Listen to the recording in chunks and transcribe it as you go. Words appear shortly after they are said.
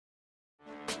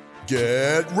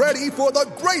Get ready for the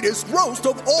greatest roast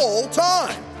of all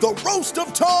time. The Roast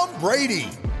of Tom Brady.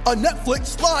 A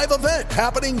Netflix live event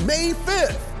happening May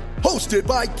 5th. Hosted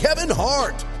by Kevin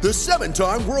Hart. The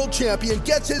 7-time world champion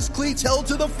gets his cleats held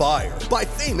to the fire by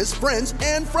famous friends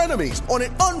and frenemies on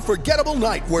an unforgettable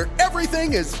night where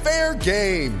everything is fair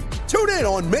game. Tune in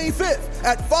on May 5th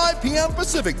at 5 p.m.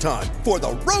 Pacific time for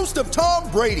the Roast of Tom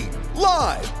Brady.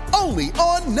 Live only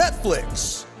on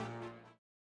Netflix.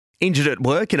 Injured at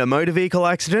work in a motor vehicle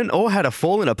accident or had a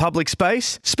fall in a public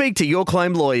space? Speak to Your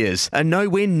Claim Lawyers, a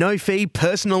no-win, no-fee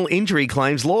personal injury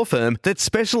claims law firm that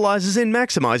specialises in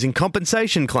maximising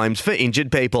compensation claims for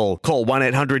injured people. Call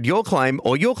 1-800-YOUR-CLAIM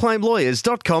or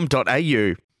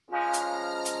yourclaimlawyers.com.au.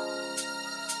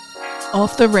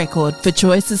 Off the record for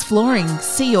Choices Flooring.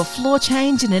 See your floor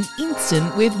change in an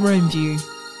instant with RoomView.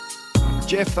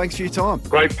 Jeff, thanks for your time.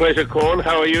 Great pleasure, Corn.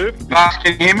 How are you? Buck,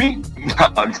 can you hear me?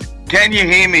 Can you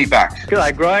hear me, Buck?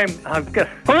 G'day, Graham. I'm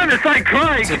going to say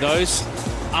Craig. To those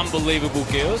unbelievable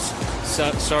girls,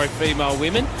 female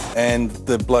women. And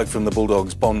the bloke from the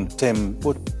Bulldogs,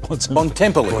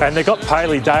 Bontempelli. And they've got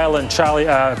Paley Dale and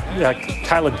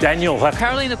Caleb Daniel.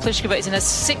 Karolina Pliskova is in her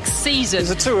 6th season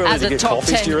Is it too early as to a get top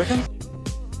coffees, 10. do you reckon?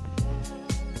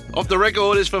 Off the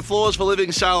record is for Floors for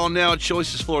Living sale on now at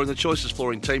Choices Flooring. The Choices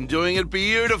Flooring team doing it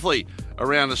beautifully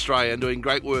around Australia and doing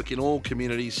great work in all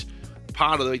communities,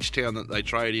 part of each town that they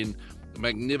trade in.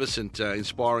 Magnificent,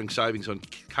 inspiring savings on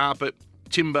carpet,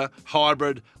 timber,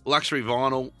 hybrid, luxury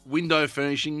vinyl, window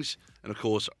furnishings, and of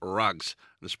course rugs.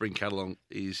 And the spring catalogue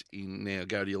is in now.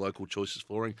 Go to your local Choices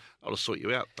Flooring. I'll just sort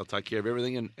you out. I'll take care of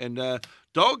everything. And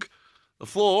Dog, the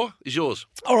floor is yours.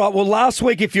 All right, well, last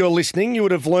week, if you were listening, you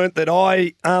would have learnt that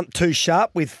I aren't too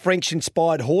sharp with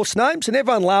French-inspired horse names, and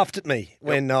everyone laughed at me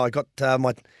when I got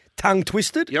my tongue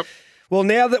twisted. Yep. Well,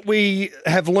 now that we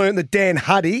have learnt that Dan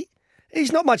Huddy,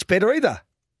 he's not much better either.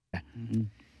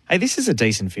 Hey, this is a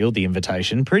decent field, the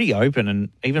invitation. Pretty open, and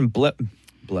even Bell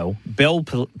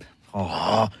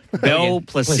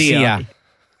Placia.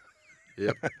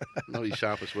 Yep. Not his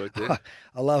sharpest work there.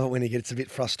 I love it when he gets a bit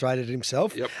frustrated at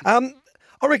himself. Yep.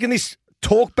 I reckon this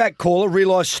talkback caller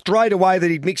realised straight away that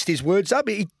he'd mixed his words up.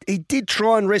 He did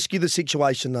try and rescue the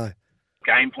situation, though.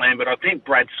 Game plan, but I think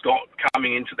Brad Scott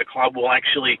coming into the club will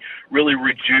actually really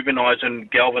rejuvenise and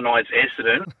galvanise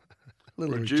Essendon. A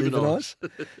little rejuvenise.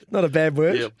 Not a bad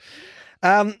word. Yep.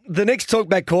 The next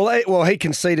talkback caller, well, he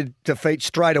conceded defeat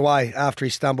straight away after he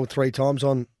stumbled 3 times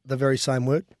on the very same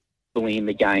word. In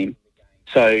the game.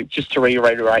 So just to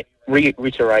reiterate my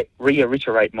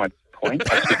point.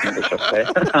 I speak English up there.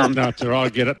 No, it's all right. I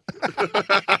get it.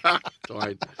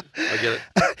 I get it.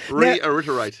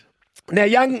 Reiterate. Now,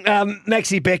 young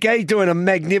Maxi Becker, he's doing a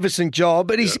magnificent job,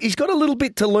 but he's got a little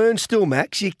bit to learn still,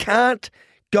 Max. You can't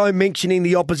go mentioning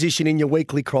the opposition in your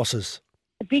weekly crosses.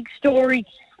 The big story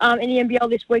in the NBL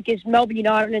this week is Melbourne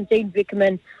United and Dean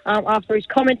Vickerman after his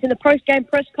comments in the post-game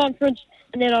press conference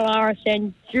and then on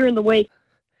RSN during the week.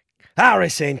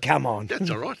 RSN, come on. That's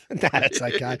all right. No, that's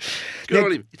okay. Good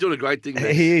on him. He's doing a great thing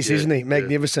there. He is, isn't he?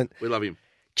 Magnificent. Yeah. We love him.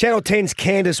 Channel 10's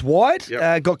Candice White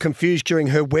got confused during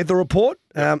her weather report.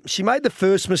 She made the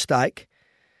first mistake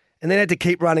and then had to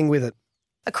keep running with it.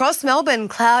 Across Melbourne,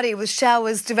 cloudy with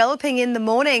showers developing in the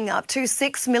morning, up to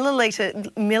 6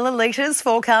 millilitres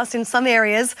forecast in some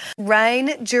areas.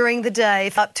 Rain during the day,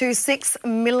 up to 6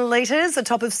 millilitres, a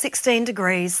top of 16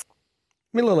 degrees.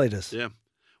 Millilitres? Yeah.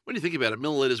 When you think about it,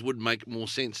 millilitres would make more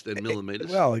sense than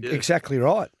millimetres. Well, exactly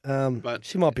right. But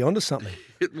she might be onto something.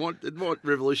 It might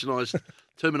revolutionise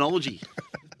terminology.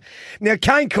 Now,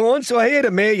 Kane Corn, so he had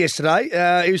a mare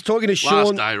yesterday. He was talking to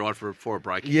Sean. Last day, right, for a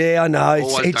break. Yeah, I know.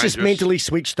 He's just mentally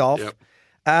switched off.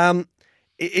 Yep.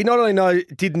 He not only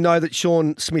didn't know that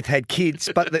Sean Smith had kids,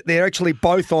 but that they're actually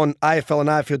both on AFL and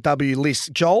AFLW lists.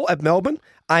 Joel at Melbourne,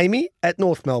 Amy at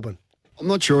North Melbourne. I'm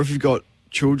not sure if you've got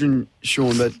children,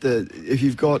 Sean, but if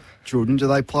you've got children, do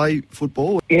they play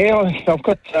football? Yeah, I've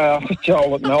got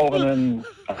Joel at Melbourne and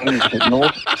Amy's at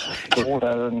North.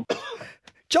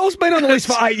 Joel's been on the list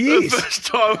for 8 years. The first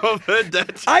time I've heard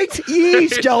that. 8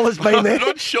 years Joel has been there. I'm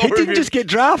not sure he didn't just get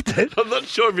drafted. I'm not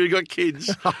sure if you've got kids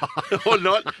or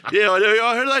not. Yeah, I do.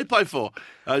 Who do they play for?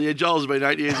 Joel's been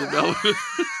 8 years at Melbourne.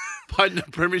 Played in the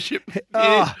premiership.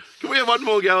 Yeah. Can we have one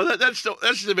more go? That's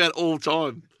just about all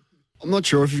time. I'm not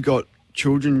sure if you've got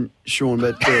children, Sean,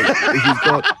 but if you've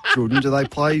got children, do they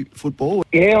play football?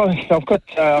 Yeah, I've got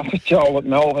Joel at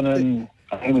Melbourne and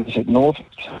Amy's at North.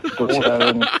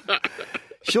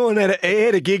 Sean had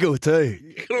a giggle too.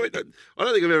 I don't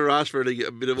think I've ever asked for a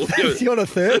bit of audio. Is he on a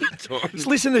third? Let's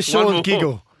listen to Sean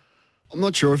giggle. I'm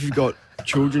not sure if you've got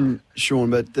children,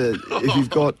 Sean, but if you've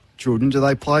got children, do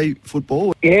they play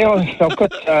football? Yeah, I've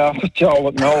got Joel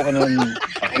at Melbourne and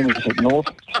Henry's at North.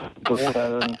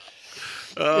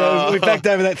 We've backed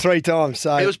over that 3 times.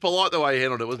 So He was polite the way he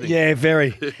handled it, wasn't he? yeah,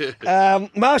 very.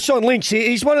 Marshawn Lynch,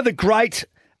 he's one of the great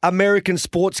American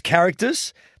sports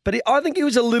characters, but I think he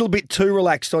was a little bit too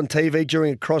relaxed on TV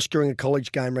during a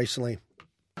college game recently.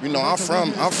 You know, I'm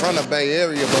from the Bay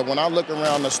Area, but when I look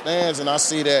around the stands and I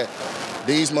see that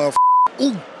these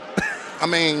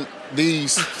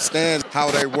these stands, how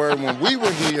they were when we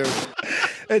were here.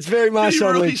 It's very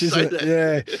Marshawn really Lynch, isn't it?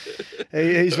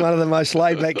 Yeah. He's one of the most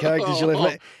laid-back characters you'll ever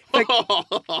meet. In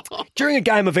fact, during a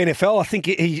game of NFL, I think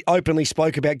he openly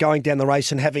spoke about going down the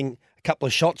race and having a couple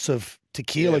of shots of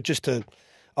tequila just to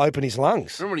open his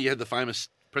lungs. Remember when he had the famous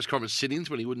press conference sit-ins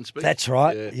when he wouldn't speak? That's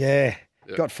right, yeah.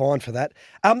 Got fined for that.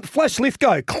 Flash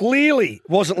Lithgow clearly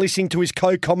wasn't listening to his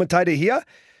co-commentator here.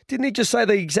 Didn't he just say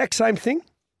the exact same thing?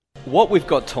 What we've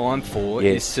got time for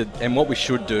is to, and what we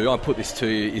should do, I put this to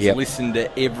you, is listen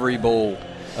to every ball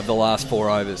of the last 4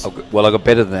 overs. Well, I got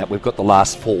better than that. We've got the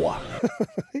last 4.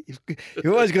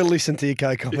 You always got to listen to your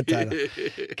co-commentator.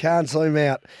 Can't zoom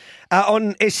out.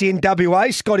 On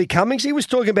SNWA, Scotty Cummings, he was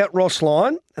talking about Ross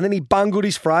Lyon, and then he bungled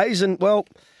his phrase, and, well,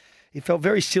 he felt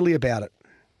very silly about it.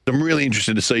 I'm really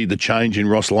interested to see the change in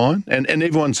Ross Lyon, and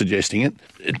everyone's suggesting it.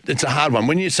 It's a hard one.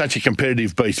 When you're such a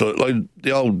competitive beast, like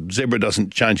the old zebra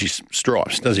doesn't change his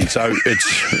stripes, does he? So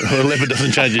the leopard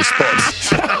doesn't change his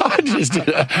spots.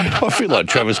 I feel like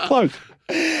Travis Cloak.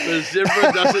 The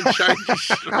zebra doesn't change his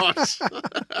stripes.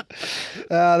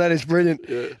 That is brilliant.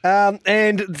 Yeah.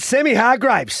 And Sammy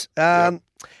Hargraves, he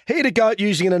had a go at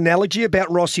using an analogy about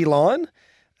Rossi Lyon.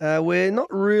 We're not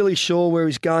really sure where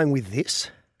he's going with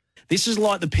this. This is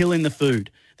like the pill in the food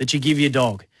that you give your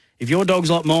dog. If your dog's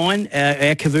like mine,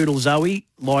 our cavoodle Zoe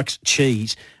likes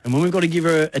cheese. And when we've got to give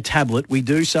her a tablet, we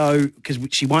do so because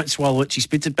she won't swallow it. She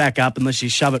spits it back up unless you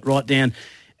shove it right down.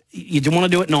 You don't want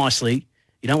to do it nicely.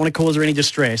 You don't want to cause her any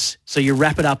distress. So you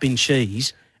wrap it up in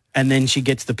cheese and then she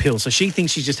gets the pill. So she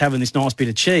thinks she's just having this nice bit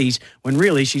of cheese when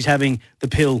really she's having the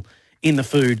pill in the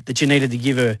food that you needed to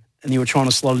give her and you were trying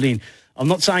to slot it in. I'm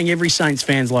not saying every Saints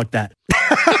fan's like that.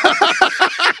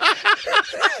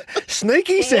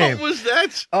 Sneaky, Sam. What was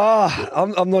that?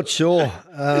 Oh, I'm not sure.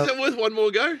 Is it worth one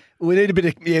more go? We need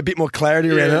a bit more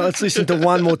clarity around it. Let's listen to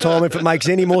one more time if it makes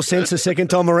any more sense the second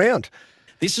time around.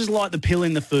 This is like the pill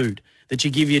in the food that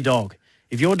you give your dog.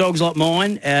 If your dog's like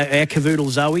mine, our cavoodle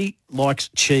Zoe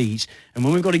likes cheese. And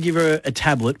when we've got to give her a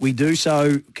tablet, we do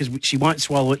so because she won't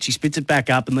swallow it. She spits it back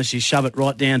up unless you shove it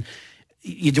right down.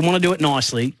 You don't want to do it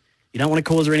nicely. You don't want to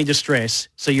cause her any distress.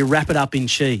 So you wrap it up in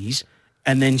cheese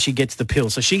and then she gets the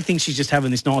pill. So she thinks she's just having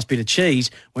this nice bit of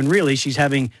cheese when really she's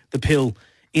having the pill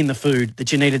in the food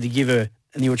that you needed to give her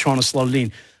and you were trying to slot it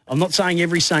in. I'm not saying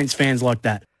every Saints fan's like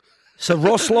that. So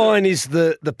Ross Lyon is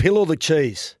the pill or the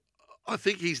cheese? I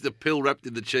think he's the pill wrapped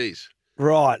in the cheese.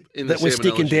 Right. That we're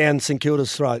sticking analogy. down St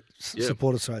Kilda's throat,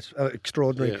 supporters' throats.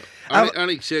 Extraordinary. Yeah.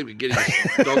 Only Sam could get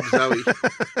his dog Zoe.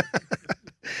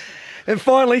 And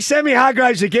finally, Sammy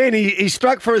Hargraves again. He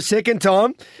struck for a second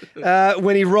time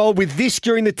when he rolled with this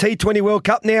during the T20 World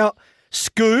Cup. Now,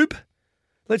 Scoob,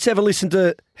 let's have a listen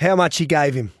to how much he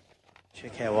gave him.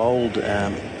 Check how old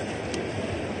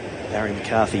Barry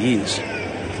McCarthy is.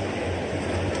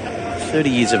 30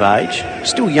 years of age.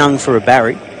 Still young for a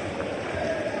Barry.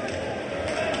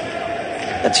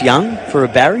 That's young for a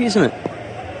Barry, isn't it?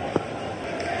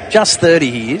 Just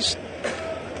 30 he is.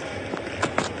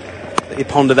 You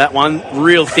ponder that one.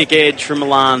 Real thick edge from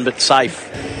Milan, but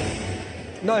safe.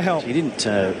 No help. He didn't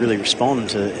really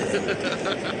respond to...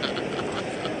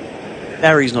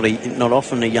 Barry's not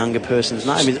often a younger person's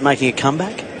name. Is it making a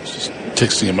comeback? Just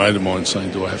texting a mate of mine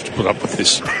saying, do I have to put up with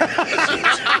this?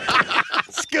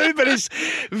 Scoop at his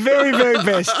very, very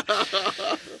best.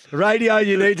 Radio,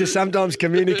 you need to sometimes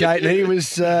communicate, and he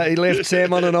left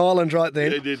Sam on an island right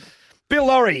then. Yeah, he did. Bill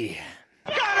Laurie.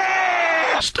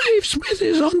 Steve Smith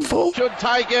is on for. Should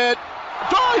take it.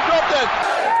 Try dropped it.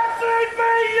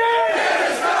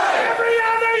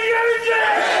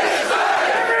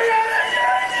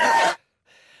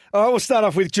 All right, we'll start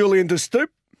off with Julian De Stoop.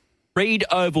 Reed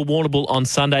Oval Warrnambool on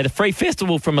Sunday. The free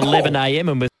festival from 11 a.m.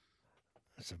 and with.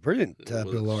 That's a brilliant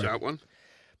Bill Laurie. Sharp one.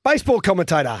 Baseball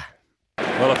commentator.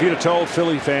 Well, if you'd have told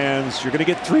Philly fans you're going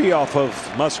to get 3 off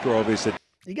of Musgrove, he said.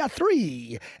 You got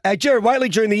 3. Jared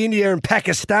Waitley during the India and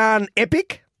Pakistan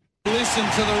epic. Listen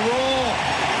to the roar.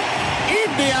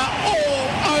 India all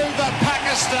over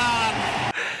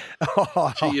Pakistan.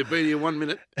 Gee, you've been here 1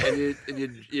 minute and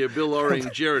you're Bill Laurie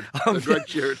and Jared. The great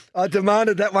Jared. I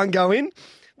demanded that one go in.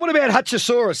 What about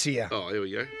Hutchosaurus here? Oh, here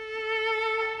we go.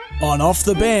 On Off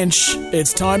the Bench,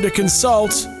 it's time to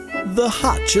consult the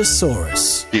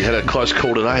Hutchosaurus. You had a close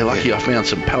call today. Lucky I found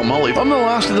some palmolive. I'm the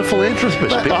last of the philanthropists.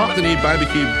 The new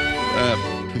barbecue,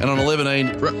 and on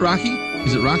 11. Raki?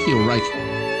 Is it Raki or Rake?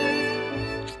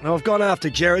 Now, I've gone after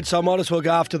Jared, so I might as well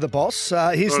go after the boss.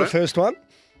 Here's the first one.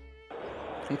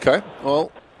 Okay,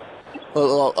 well, I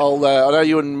know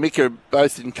you and Mick are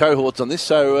both in cohorts on this,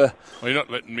 so... Well, you're not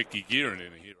letting Mickey Gearin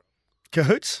in here.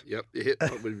 Cahoots? Yep,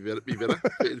 that would be better,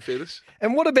 in fairness.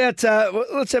 And what about,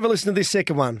 let's have a listen to this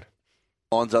second one.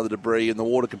 Lines, other debris, and the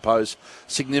water can pose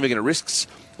significant risks.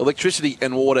 Electricity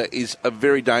and water is a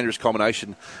very dangerous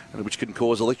combination, which can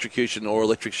cause electrocution or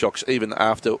electric shocks even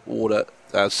after water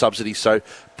subsidies. So,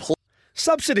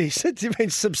 subsidies? Do you mean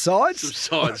subsides?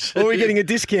 Subsides. Or are we getting a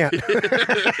discount?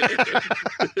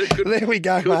 There we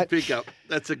go, good mate. Pickup.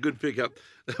 That's a good pickup.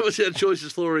 That was our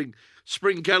Choices Flooring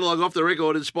spring catalogue off the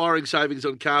record, inspiring savings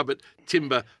on carpet,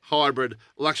 timber, hybrid,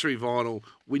 luxury vinyl,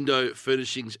 window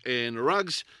furnishings and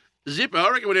rugs. Zipper, I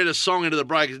reckon we'll need a song into the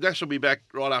break. Nash will be back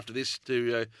right after this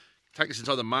to take us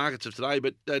inside the markets of today.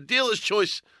 But Dealer's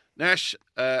Choice, Nash,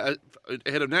 ahead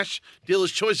of Nash,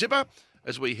 Dealer's Choice Zipper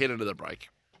as we head into the break.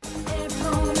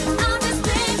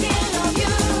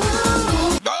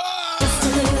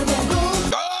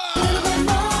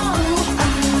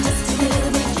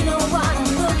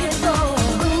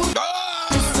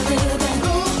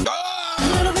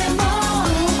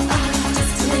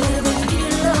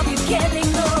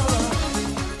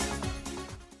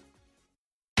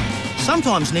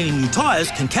 Sometimes needing new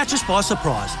tyres can catch us by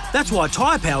surprise. That's why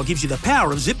Tyre Power gives you the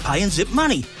power of Zip Pay and Zip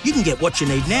Money. You can get what you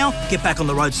need now, get back on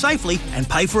the road safely and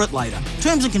pay for it later.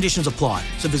 Terms and conditions apply.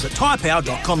 So visit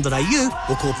tyrepower.com.au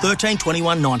or call 13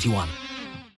 21 91.